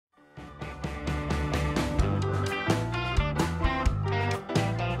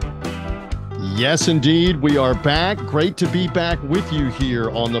Yes, indeed. We are back. Great to be back with you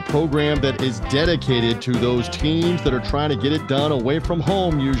here on the program that is dedicated to those teams that are trying to get it done away from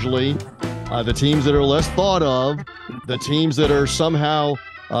home, usually. The teams that are less thought of, the teams that are somehow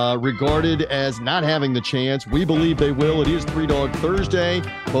regarded as not having the chance. We believe they will. It is Three Dog Thursday,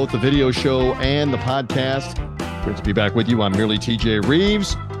 both the video show and the podcast. Great to be back with you. I'm merely TJ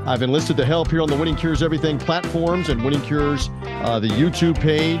Rives. I've enlisted the help here on the Winning Cures Everything platforms and Winning Cures, the YouTube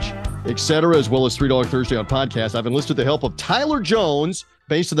page, etc., as well as Three Dog Thursday on podcast. I've enlisted the help of Tyler Jones,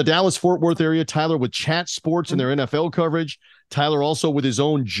 based in the Dallas-Fort Worth area. Tyler with Chat Sports and their NFL coverage. Tyler also with his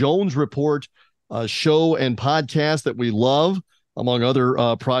own Jones Report show and podcast that we love, among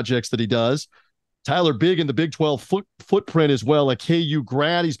other projects that he does. Tyler, big in the Big 12 footprint as well, a KU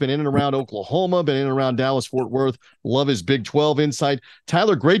grad. He's been in and around Oklahoma, been in and around Dallas-Fort Worth. Love his Big 12 insight.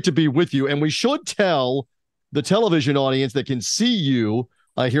 Tyler, great to be with you. And we should tell the television audience that can see you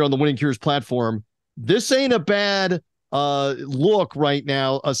here on the Winning Cures platform, this ain't a bad look right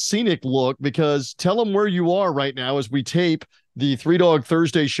now, a scenic look, because tell them where you are right now as we tape the Three Dog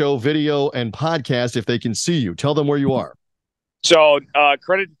Thursday show video and podcast if they can see you. Tell them where you are. So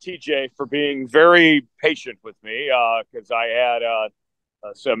credit to TJ for being very patient with me because I had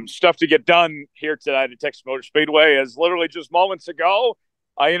some stuff to get done here tonight at Texas Motor Speedway. As literally just moments ago,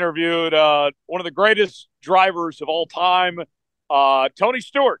 I interviewed one of the greatest drivers of all time, Tony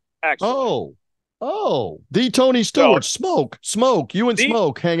Stewart, actually. Oh, the Tony Stewart. Smoke. You and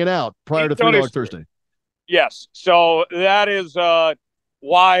Smoke hanging out prior to Three Dog Thursday. Yes. So that is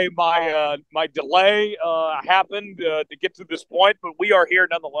why my delay happened to get to this point, but we are here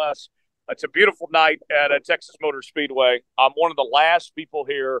nonetheless. It's a beautiful night at Texas Motor Speedway. I'm one of the last people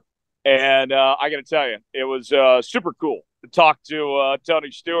here, and I got to tell you, it was super cool to talk to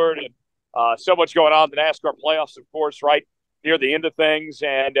Tony Stewart, and so much going on in the NASCAR playoffs, of course, right near the end of things,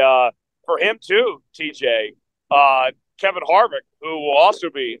 and for him too, TJ, Kevin Harvick, who will also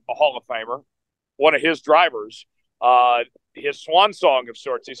be a Hall of Famer, one of his drivers, his swan song of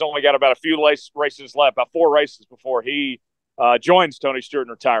sorts. He's only got about a few races left, about 4 races before he joins Tony Stewart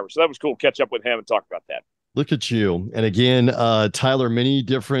in retirement. So that was cool to catch up with him and talk about that. Look at you. And again, Tyler, many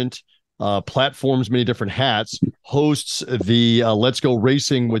different platforms, many different hats, hosts the Let's Go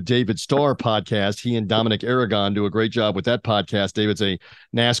Racing with David Starr podcast. He and Dominic Aragon do a great job with that podcast. David's a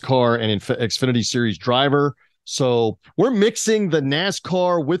NASCAR and Xfinity Series driver. So we're mixing the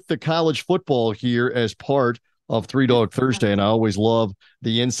NASCAR with the college football here as part of Three Dog Thursday, and I always love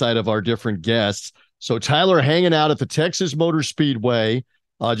the insight of our different guests. So Tyler hanging out at the Texas Motor Speedway.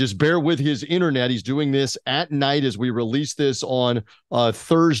 Just bear with his internet. He's doing this at night as we release this on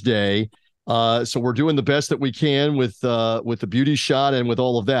Thursday. So we're doing the best that we can with the beauty shot and with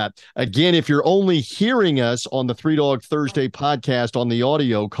all of that. Again, if you're only hearing us on the Three Dog Thursday podcast on the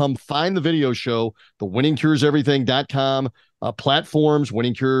audio, come find the video show, the winningcureseverything.com platforms,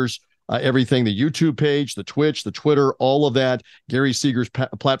 Winning Cures Everything, the YouTube page, the Twitch, the Twitter, all of that. Gary Seeger's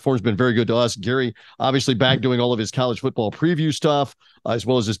platform has been very good to us. Gary, obviously back doing all of his college football preview stuff, as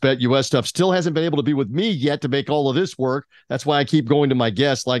well as his BetUS stuff. Still hasn't been able to be with me yet to make all of this work. That's why I keep going to my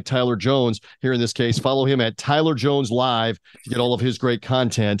guests like Tyler Jones here in this case. Follow him at Tyler Jones Live to get all of his great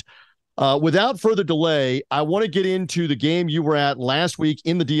content. Without further delay, I want to get into the game you were at last week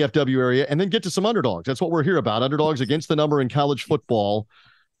in the DFW area and then get to some underdogs. That's what we're here about, underdogs against the number in college football.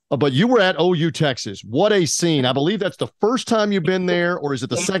 But you were at OU, Texas. What a scene. I believe that's the first time you've been there, or is it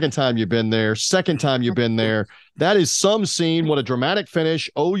the second time you've been there? Second time you've been there. That is some scene. What a dramatic finish.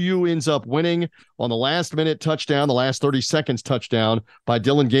 OU ends up winning on the last-minute touchdown, the last 30 seconds touchdown by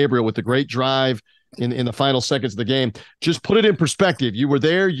Dylan Gabriel with the great drive in the final seconds of the game. Just put it in perspective. You were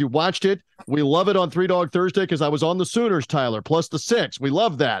there. You watched it. We love it on Three Dog Thursday because I was on the Sooners, Tyler, plus the 6. We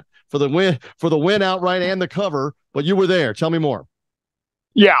love that for the win outright and the cover. But you were there. Tell me more.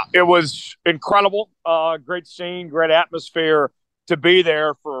 Yeah, it was incredible. Great scene, great atmosphere to be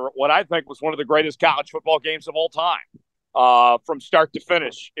there for what I think was one of the greatest college football games of all time. From start to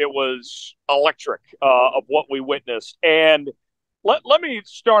finish, it was electric of what we witnessed. And let me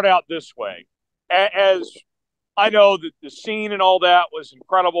start out this way. As I know that the scene and all that was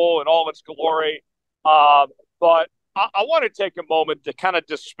incredible in all its glory, but I want to take a moment to kind of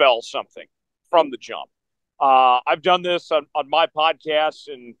dispel something from the jump. I've done this on my podcast,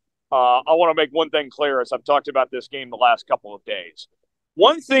 and I want to make one thing clear as I've talked about this game the last couple of days.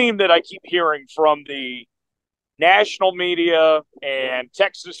 One theme that I keep hearing from the national media and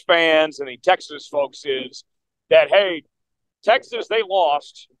Texas fans and the Texas folks is that, hey, Texas, they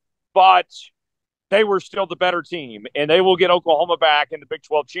lost, but they were still the better team, and they will get Oklahoma back in the Big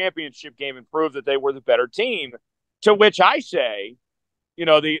 12 championship game and prove that they were the better team, to which I say,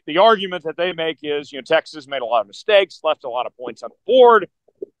 the argument that they make is, Texas made a lot of mistakes, left a lot of points on the board.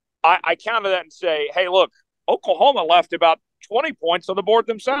 I counter that and say, hey, look, Oklahoma left about 20 points on the board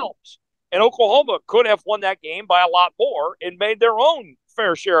themselves. And Oklahoma could have won that game by a lot more and made their own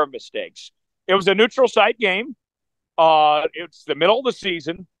fair share of mistakes. It was a neutral site game. It's the middle of the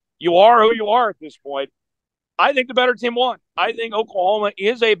season. You are who you are at this point. I think the better team won. I think Oklahoma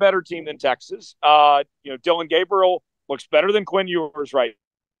is a better team than Texas. Dylan Gabriel looks better than Quinn Ewers right.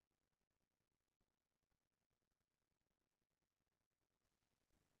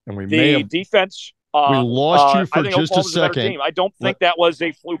 And the defense. We lost you for just a second. I don't think that was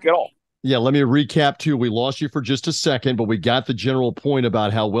a fluke at all. Yeah, let me recap too. We lost you for just a second, but we got the general point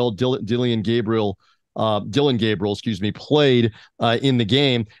about how well Dylan Gabriel, played in the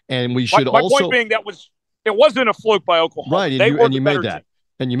game. And we should my point being it wasn't a fluke by Oklahoma. Right, and you made that.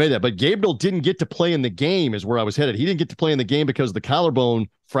 And you made that. But Gabriel didn't get to play in the game is where I was headed. He didn't get to play in the game because of the collarbone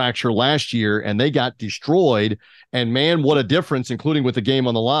fracture last year, and they got destroyed. And, man, what a difference, including with the game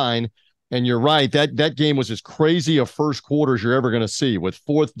on the line. And you're right, that game was as crazy a first quarter as you're ever going to see, with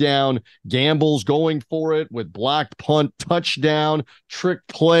fourth down gambles going for it, with blocked punt, touchdown, trick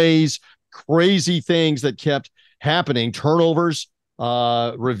plays, crazy things that kept happening, turnovers,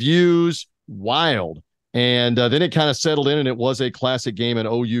 reviews, wild. And then it kind of settled in, and it was a classic game, and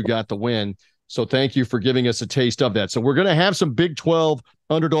OU got the win. So thank you for giving us a taste of that. So we're going to have some Big 12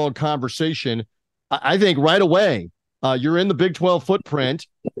 underdog conversation. I think right away, you're in the Big 12 footprint,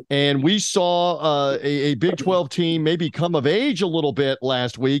 and we saw a Big 12 team maybe come of age a little bit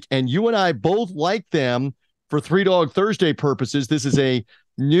last week, and you and I both like them for Three Dog Thursday purposes. This is a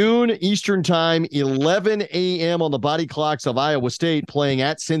noon Eastern time, 11 a.m. on the body clocks of Iowa State playing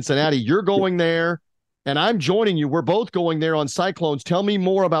at Cincinnati. You're going there, and I'm joining you. We're both going there on Cyclones. Tell me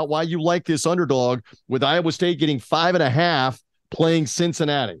more about why you like this underdog with Iowa State getting 5.5 playing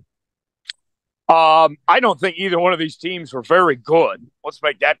Cincinnati. I don't think either one of these teams were very good. Let's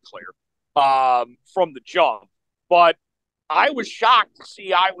make that clear from the jump. But I was shocked to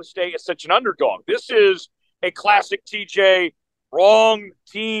see Iowa State as such an underdog. This is a classic TJ wrong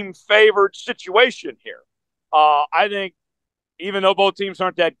team favored situation here. I think even though both teams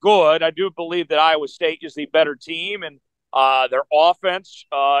aren't that good, I do believe that Iowa State is the better team, and their offense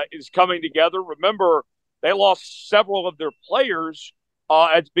is coming together. Remember, they lost several of their players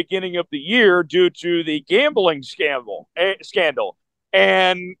at the beginning of the year due to the gambling scandal.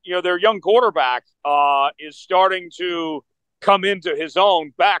 And, their young quarterback is starting to come into his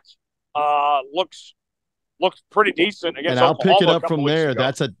own. Beck looks pretty decent against Oklahoma. And I'll pick it up from there.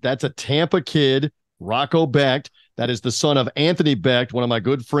 Ago. That's a Tampa kid, Rocco Becht. That is the son of Anthony Becht, one of my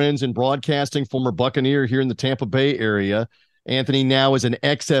good friends in broadcasting, former Buccaneer here in the Tampa Bay area. Anthony now is an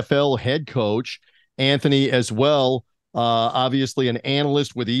XFL head coach. Anthony as well, obviously an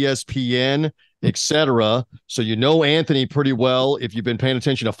analyst with ESPN, etc. So you know Anthony pretty well if you've been paying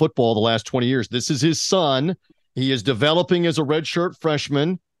attention to football the last 20 years. This is his son. He is developing as a redshirt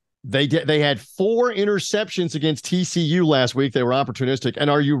freshman. They had 4 interceptions against TCU last week. They were opportunistic. And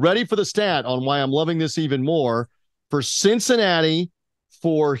are you ready for the stat on why I'm loving this even more? For Cincinnati,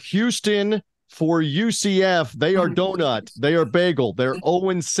 for Houston, for UCF, they are donut. They are bagel. They're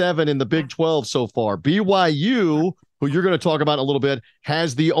 0-7 in the Big 12 so far. BYU, who you're going to talk about in a little bit,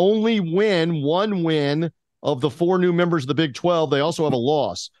 has the only one win of the 4 new members of the Big 12. They also have a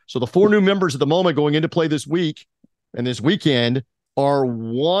loss. So the 4 new members at the moment going into play this week and this weekend are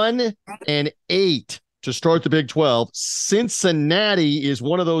 1-8 to start the Big 12. Cincinnati is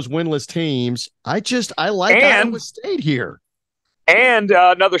one of those winless teams. I like Iowa State here. And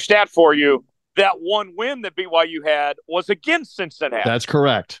another stat for you, that one win that BYU had was against Cincinnati. That's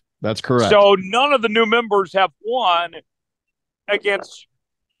correct. So none of the new members have won against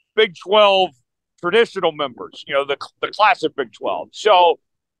Big 12 traditional members, the classic Big 12. So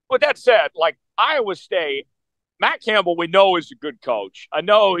with that said, like Iowa State, Matt Campbell, we know is a good coach. I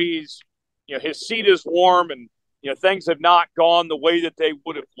know he's, his seat is warm and, things have not gone the way that they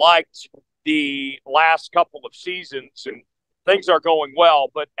would have liked the last couple of seasons, and things are going well.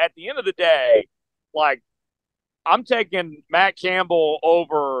 But at the end of the day, like, I'm taking Matt Campbell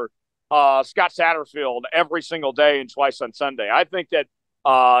over Scott Satterfield every single day and twice on Sunday. I think that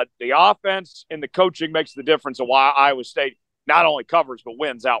the offense and the coaching makes the difference of why Iowa State not only covers but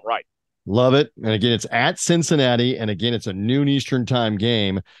wins outright. Love it. And again, it's at Cincinnati. And again, it's a noon Eastern time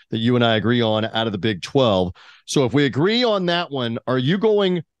game that you and I agree on out of the Big 12. So if we agree on that one, are you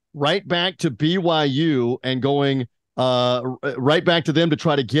going right back to BYU and going right back to them to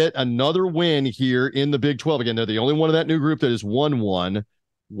try to get another win here in the Big 12? Again, they're the only one of that new group that is 1-1.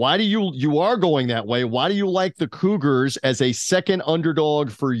 Why do you are going that way? Why do you like the Cougars as a second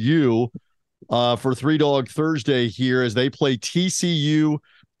underdog for you for Three Dog Thursday here as they play TCU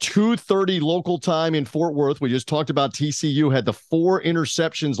 2:30 local time in Fort Worth? We just talked about TCU had the 4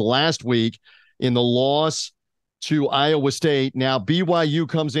 interceptions last week in the loss to Iowa State. Now BYU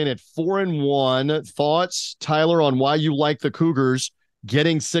comes in at 4-1. Thoughts, Tyler, on why you like the Cougars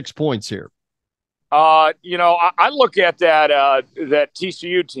getting 6 points here? I look at that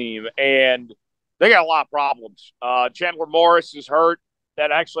TCU team, and they got a lot of problems. Chandler Morris is hurt.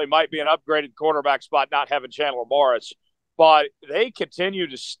 That actually might be an upgraded quarterback spot, not having Chandler Morris. But they continue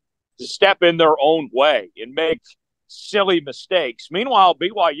to step in their own way and make silly mistakes. Meanwhile,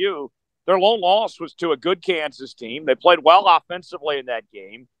 BYU, their lone loss was to a good Kansas team. They played well offensively in that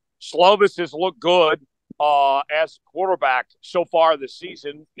game. Slovis has looked good as quarterback so far this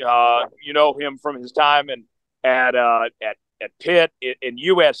season. You know him from his time at Pitt in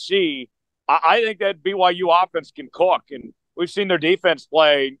USC. I think that BYU offense can cook, and we've seen their defense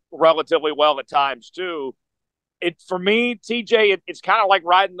play relatively well at times too. For me, TJ, it's kind of like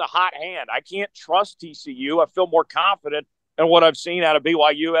riding the hot hand. I can't trust TCU. I feel more confident in what I've seen out of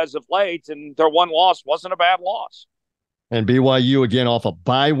BYU as of late, and their one loss wasn't a bad loss. And BYU, again, off a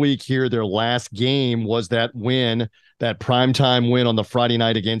bye week here. Their last game was that win, that primetime win on the Friday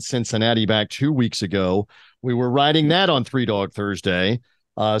night against Cincinnati back 2 weeks ago. We were riding that on Three Dog Thursday.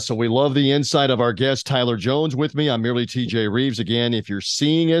 So we love the insight of our guest, Tyler Jones, with me. I'm merely TJ Rives. Again, if you're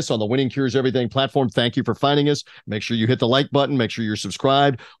seeing us on the Winning Cures Everything platform, thank you for finding us. Make sure you hit the like button. Make sure you're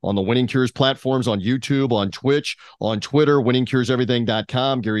subscribed on the Winning Cures platforms, on YouTube, on Twitch, on Twitter,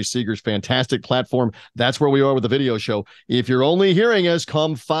 winningcureseverything.com. Gary Seeger's fantastic platform. That's where we are with the video show. If you're only hearing us,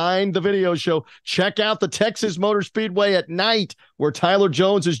 come find the video show. Check out the Texas Motor Speedway at night, where Tyler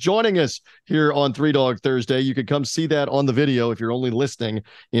Jones is joining us here on Three Dog Thursday. You can come see that on the video if you're only listening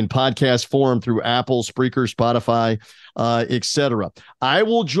in podcast form through Apple, Spreaker, Spotify, etc. I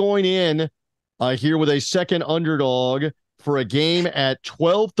will join in here with a second underdog for a game at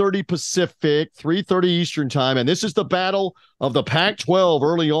 12:30 Pacific, 3:30 Eastern time. And this is the battle of the Pac-12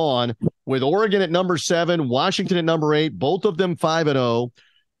 early on, with Oregon at number 7, Washington at number 8, both of them 5-0.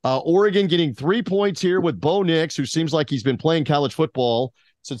 Oregon getting 3 points here with Bo Nix, who seems like he's been playing college football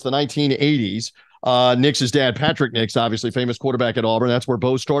since the 1980s. Nix's dad, Patrick Nix, obviously famous quarterback at Auburn. That's where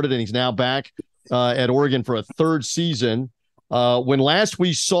Bo started, and he's now back at Oregon for a 3rd season. When last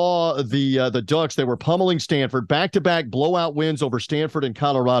we saw the Ducks, they were pummeling Stanford, back-to-back blowout wins over Stanford and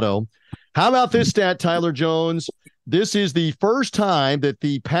Colorado. How about this stat, Tyler Jones? This is the first time that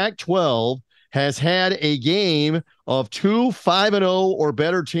the Pac-12 has had a game of 2 5-0 or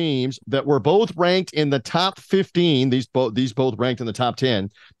better teams that were both ranked in the top 15. These both ranked in the top 10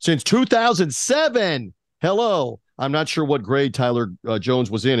 since 2007. Hello. I'm not sure what grade Tyler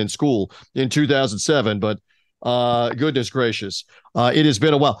Jones was in school in 2007, but goodness gracious. It has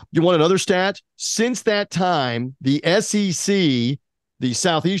been a while. You want another stat? Since that time, the SEC, the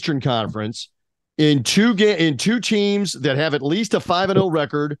Southeastern Conference, in two teams that have at least a 5-0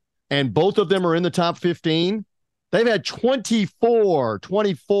 record, and both of them are in the top 15, they've had 24,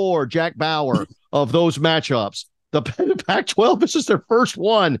 Jack Bauer, of those matchups. The Pac-12, this is their first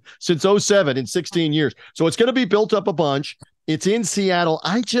one since 07 in 16 years. So it's going to be built up a bunch. It's in Seattle.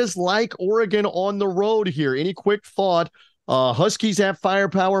 I just like Oregon on the road here. Any quick thought? Huskies have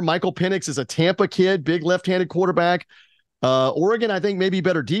firepower. Michael Penix is a Tampa kid, big left-handed quarterback. Oregon, I think, maybe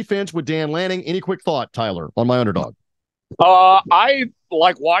better defense with Dan Lanning. Any quick thought, Tyler, on my underdog? I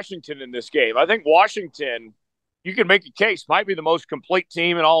like Washington in this game. I think Washington, you can make a case, might be the most complete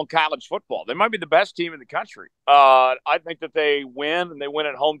team in all of college football. They might be the best team in the country. I think that they win, and they win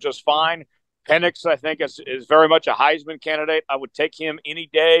at home just fine. Penix, I think, is very much a Heisman candidate. I would take him any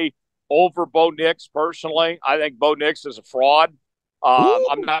day over Bo Nix personally. I think Bo Nix is a fraud.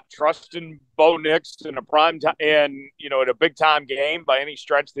 I'm not trusting Bo Nix in a prime time in a big time game by any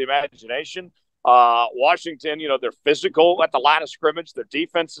stretch of the imagination. Washington, they're physical at the line of scrimmage. Their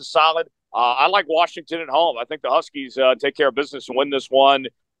defense is solid. I like Washington at home. I think the Huskies take care of business and win this one.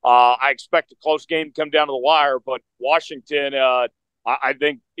 I expect a close game to come down to the wire, but Washington, I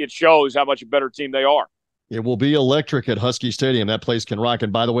think it shows how much a better team they are. It will be electric at Husky Stadium. That place can rock.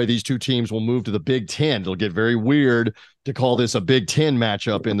 And by the way, these two teams will move to the Big Ten. It'll get very weird to call this a Big Ten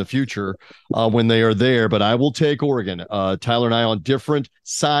matchup in the future when they are there. But I will take Oregon. Tyler and I on different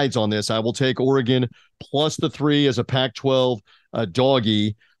sides on this. I will take Oregon plus the 3 as a Pac-12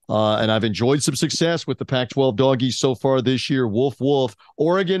 doggy. And I've enjoyed some success with the Pac-12 doggies so far this year. Woof, woof.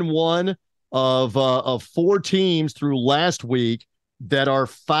 Oregon, one of 4 teams through last week that are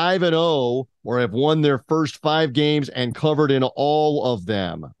 5-0 or have won their first 5 games and covered in all of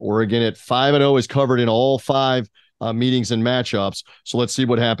them. Oregon at 5-0 is covered in all 5 meetings and matchups. So let's see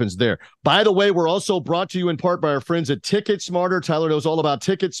what happens there. By the way, we're also brought to you in part by our friends at Ticket Smarter. Tyler knows all about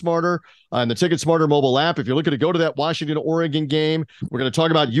Ticket Smarter and the Ticket Smarter mobile app. If you're looking to go to that Washington-Oregon game, we're going to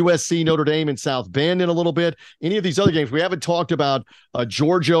talk about USC, Notre Dame, and South Bend in a little bit. Any of these other games, we haven't talked about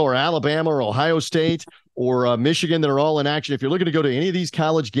Georgia or Alabama or Ohio State or Michigan that are all in action. If you're looking to go to any of these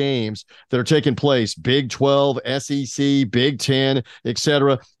college games that are taking place, Big 12, SEC, Big 10,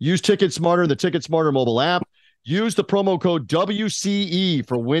 etc., use Ticket Smarter, the Ticket Smarter mobile app. Use the promo code WCE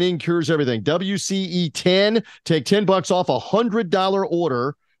for winning cures everything. WCE10. Take $10 off a $100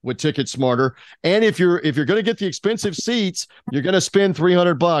 order with Ticket Smarter. And if you're going to get the expensive seats, you're going to spend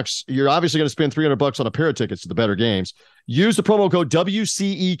 $300. You're obviously going to spend $300 on a pair of tickets to the better games. Use the promo code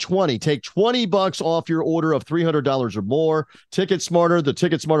WCE20. Take $20 off your order of $300 or more. Ticket Smarter, the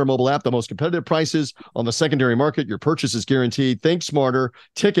Ticket Smarter mobile app, the most competitive prices on the secondary market. Your purchase is guaranteed. Think smarter.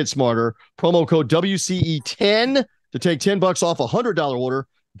 Ticket Smarter. Promo code WCE10 to take $10 off a $100 order.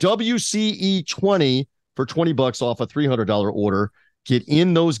 WCE20 for $20 off a $300 order. Get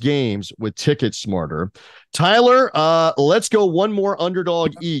in those games with Ticket Smarter. Tyler, let's go one more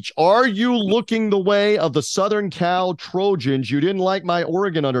underdog each. Are you looking the way of the Southern Cal Trojans? You didn't like my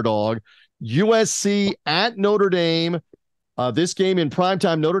Oregon underdog. USC at Notre Dame. This game in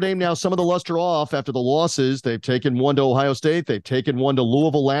primetime, Notre Dame now some of the luster off after the losses. They've taken one to Ohio State. They've taken one to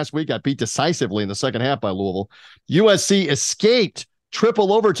Louisville last week. Got beat decisively in the second half by Louisville. USC escaped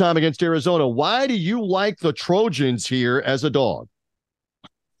triple overtime against Arizona. Why do you like the Trojans here as a dog?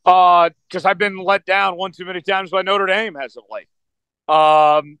 Because I've been let down one too many times by Notre Dame as of late.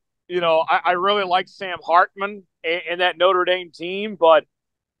 I really like Sam Hartman and that Notre Dame team, but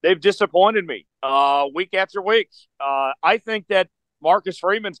they've disappointed me week after week. I think that Marcus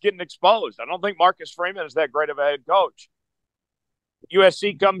Freeman's getting exposed. I don't think Marcus Freeman is that great of a head coach.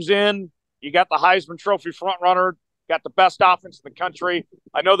 USC comes in, you got the Heisman Trophy frontrunner, got the best offense in the country.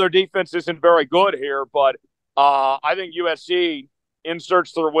 I know their defense isn't very good here, but I think USC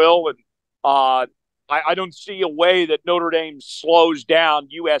inserts their will, and I don't see a way that Notre Dame slows down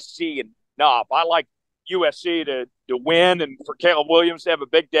USC enough. I like USC to win and for Caleb Williams to have a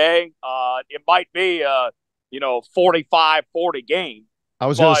big day. It might be a 45-40 game. I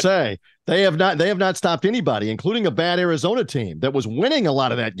was going to say they have not stopped anybody, including a bad Arizona team that was winning a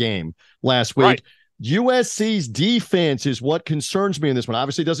lot of that game last week. Right. USC's defense is what concerns me in this one.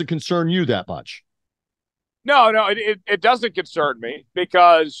 Obviously, it doesn't concern you that much. No, it doesn't concern me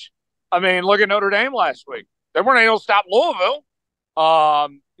because, I mean, look at Notre Dame last week. They weren't able to stop Louisville.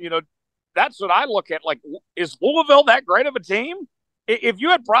 That's what I look at. Like, is Louisville that great of a team? If you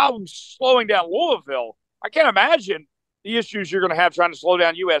had problems slowing down Louisville, I can't imagine the issues you're going to have trying to slow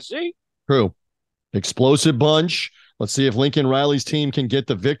down USC. True. Explosive bunch. Let's see if Lincoln Riley's team can get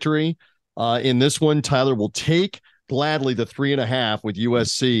the victory in this one. Tyler will take gladly the 3.5 with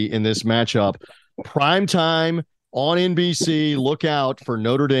USC in this matchup. Prime time on NBC. Look out for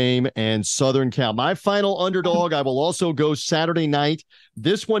Notre Dame and Southern Cal. My final underdog, I will also go Saturday night.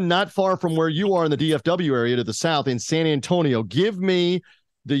 This one not far from where you are in the DFW area to the south in San Antonio. Give me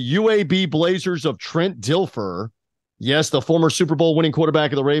the UAB Blazers of Trent Dilfer. Yes, the former Super Bowl winning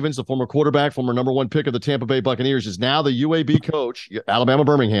quarterback of the Ravens, the former quarterback, former number 1 pick of the Tampa Bay Buccaneers, is now the UAB coach, Alabama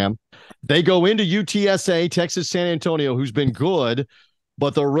Birmingham. They go into UTSA, Texas San Antonio, who's been good,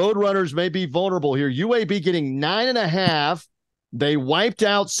 but the Roadrunners may be vulnerable here. UAB getting 9.5. They wiped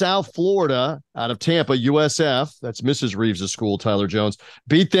out South Florida out of Tampa, USF. That's Mrs. Rives' school, Tyler Jones.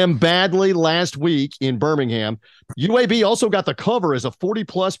 Beat them badly last week in Birmingham. UAB also got the cover as a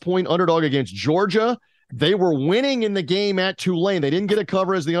 40-plus point underdog against Georgia. They were winning in the game at Tulane. They didn't get a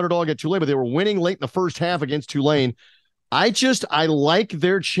cover as the underdog at Tulane, but they were winning late in the first half against Tulane. I like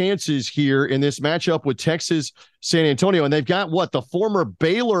their chances here in this matchup with Texas San Antonio. And they've got the former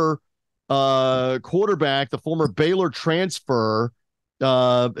Baylor quarterback, the former Baylor transfer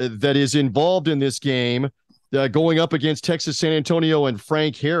that is involved in this game going up against Texas San Antonio and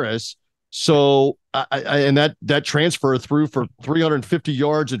Frank Harris. So and that transfer threw for 350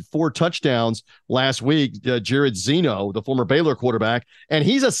 yards and 4 touchdowns last week, Jared Zeno, the former Baylor quarterback, and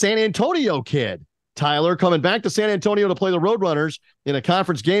he's a San Antonio kid. Tyler, coming back to San Antonio to play the Roadrunners in a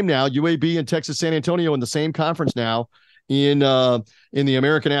conference game now. UAB and Texas San Antonio in the same conference now in the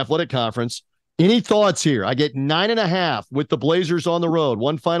American Athletic Conference. Any thoughts here? I get 9.5 with the Blazers on the road.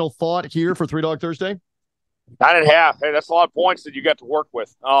 One final thought here for 3 Dog Thursday. 9.5. Hey, that's a lot of points that you got to work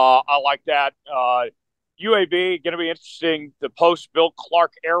with. I like that. UAB going to be interesting. The post Bill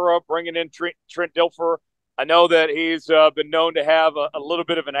Clark era, bringing in Trent Dilfer. I know that he's been known to have a little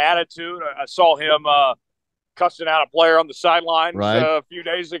bit of an attitude. I saw him cussing out a player on the sidelines Right. a few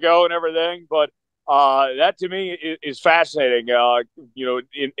days ago and everything. But that to me is fascinating.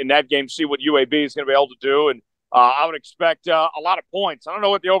 In that game, see what UAB is going to be able to do. And I would expect a lot of points. I don't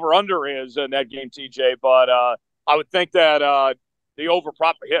know what the over-under is in that game, TJ, but I would think that the over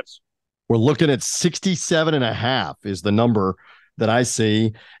probably hits. We're looking at 67.5 is the number that I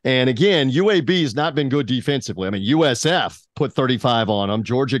see. And again, UAB has not been good defensively. I mean, USF put 35 on them.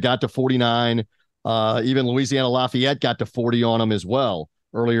 Georgia got to 49. Even Louisiana Lafayette got to 40 on them as well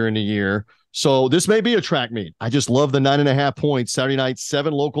earlier in the year. So this may be a track meet. I just love the 9.5 points. Saturday night,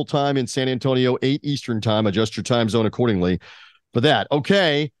 7 local time in San Antonio, 8 Eastern time. Adjust your time zone accordingly for that.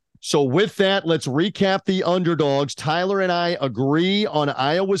 Okay. So with that, let's recap the underdogs. Tyler and I agree on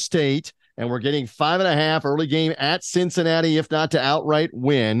Iowa State, and we're getting 5.5 early game at Cincinnati, if not to outright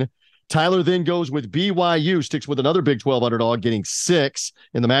win. Tyler then goes with BYU, sticks with another Big 12 underdog, getting 6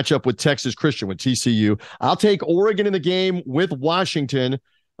 in the matchup with Texas Christian, with TCU. I'll take Oregon in the game with Washington,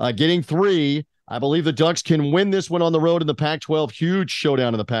 getting 3. I believe the Ducks can win this one on the road in the Pac-12. Huge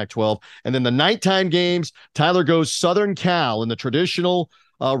showdown in the Pac-12. And then the nighttime games, Tyler goes Southern Cal in the traditional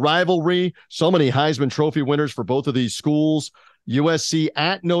rivalry. So many Heisman Trophy winners for both of these schools. USC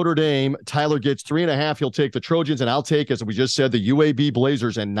at Notre Dame. Tyler gets 3.5. He'll take the Trojans, and I'll take, as we just said, the UAB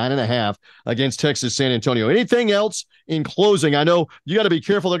Blazers and 9.5 against Texas San Antonio. Anything else in closing? I know you got to be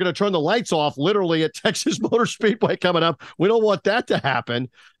careful. They're going to turn the lights off literally at Texas Motor Speedway coming up. We don't want that to happen.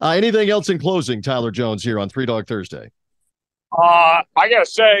 Anything else in closing, Tyler Jones here on Three Dog Thursday? I got to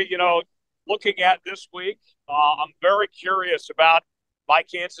say, looking at this week, I'm very curious about my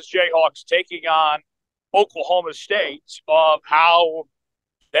Kansas Jayhawks taking on Oklahoma State, of how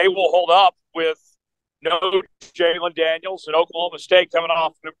they will hold up with no Jalen Daniels, and Oklahoma State coming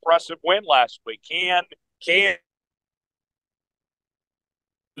off an impressive win last week. Can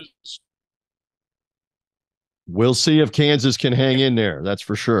We'll see if Kansas can hang in there. That's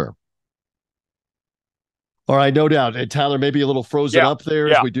for sure. All right, no doubt. And Tyler, maybe a little frozen up there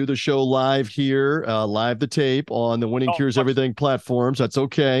as we do the show live here, live the tape on the Winning Cures Everything platforms. That's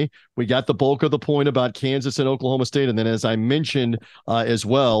okay. We got the bulk of the point about Kansas and Oklahoma State. And then, as I mentioned as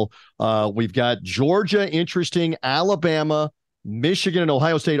well, we've got Georgia, interesting, Alabama, Michigan, and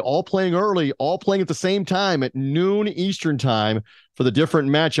Ohio State all playing early, all playing at the same time at noon Eastern time for the different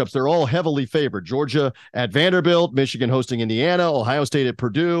matchups. They're all heavily favored. Georgia at Vanderbilt, Michigan hosting Indiana, Ohio State at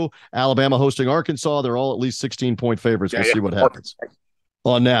Purdue, Alabama hosting Arkansas. They're all at least 16-point favorites. We'll see what happens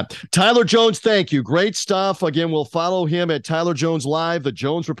on that. Tyler Jones, thank you. Great stuff. Again, we'll follow him at Tyler Jones Live. The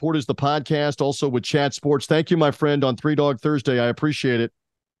Jones Report is the podcast, also with Chat Sports. Thank you, my friend, on Three Dog Thursday. I appreciate it.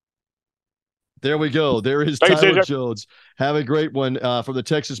 There we go. There is Tyler Jones. Have a great one from the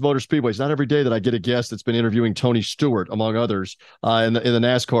Texas Motor Speedway. It's not every day that I get a guest that's been interviewing Tony Stewart, among others, in the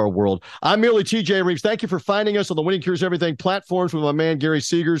NASCAR world. I'm merely TJ Rives. Thank you for finding us on the Winning Cures Everything platforms with my man Gary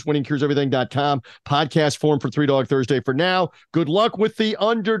Seegers, winningcureseverything.com, podcast form for Three Dog Thursday. For now, good luck with the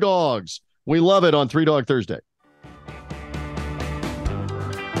underdogs. We love it on Three Dog Thursday.